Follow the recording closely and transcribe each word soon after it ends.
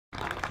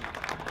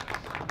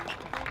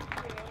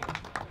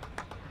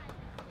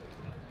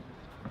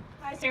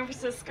San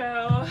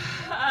Francisco.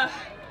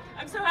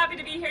 I'm so happy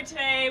to be here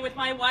today with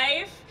my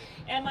wife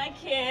and my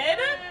kid.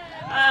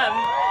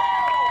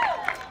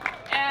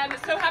 And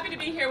so happy to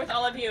be here with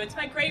all of you. It's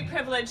my great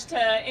privilege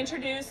to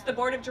introduce the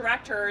board of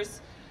directors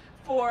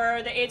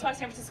for the AIDS Walk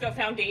San Francisco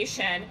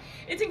Foundation.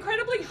 It's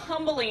incredibly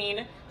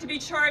humbling to be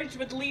charged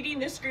with leading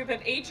this group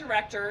of 8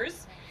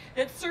 directors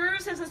that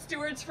serves as the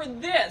stewards for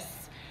this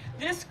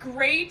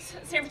great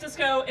San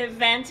Francisco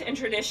event and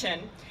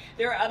tradition.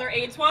 There are other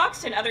AIDS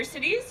Walks in other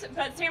cities,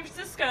 but San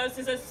Francisco's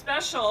is as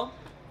special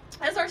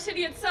as our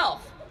city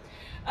itself.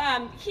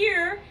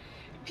 Here,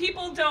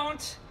 people who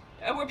don't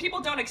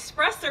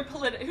express their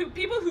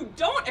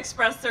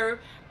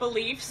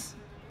beliefs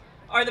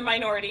are the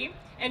minority.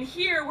 And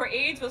here, where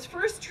AIDS was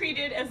first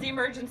treated as an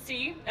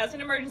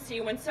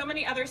emergency when so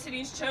many other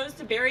cities chose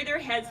to bury their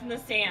heads in the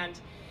sand.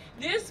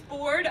 This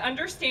board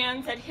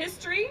understands that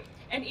history,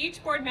 and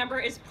each board member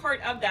is part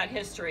of that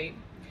history.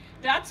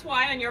 That's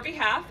why, on your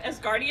behalf, as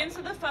guardians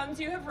of the funds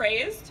you have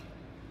raised,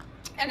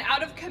 and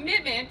out of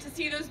commitment to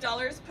see those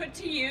dollars put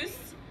to use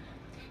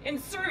in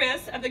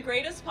service of the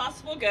greatest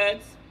possible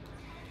goods,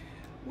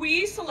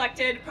 we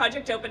selected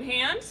Project Open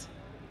Hand,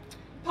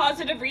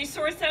 Positive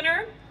Resource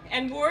Center,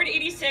 and Ward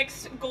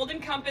 86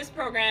 Golden Compass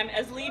program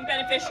as lead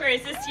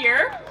beneficiaries this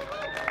year.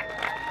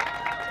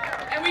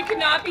 And we could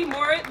not be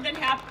more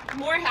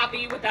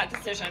happy with that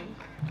decision.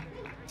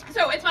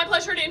 So it's my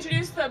pleasure to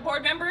introduce the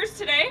board members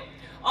today,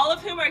 all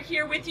of whom are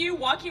here with you,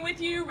 walking with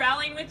you,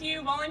 rallying with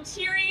you,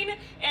 volunteering,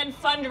 and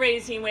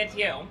fundraising with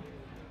you.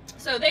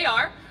 So they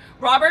are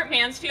Robert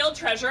Mansfield,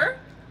 Treasurer.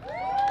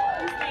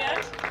 Please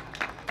stand.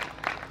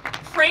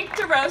 Frank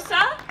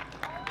DeRosa.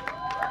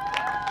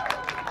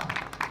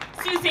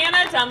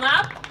 Susanna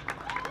Dunlap.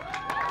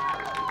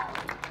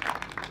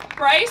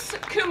 Bryce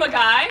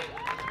Kumagai.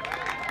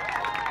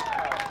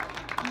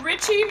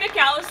 Richie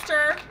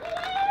McAllister.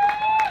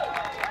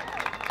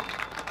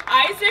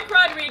 Isaac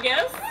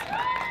Rodriguez.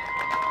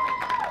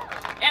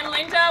 And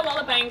Linda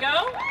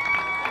Wallabango.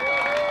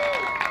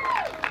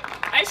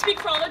 I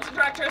speak for all the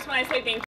directors when I say thank you.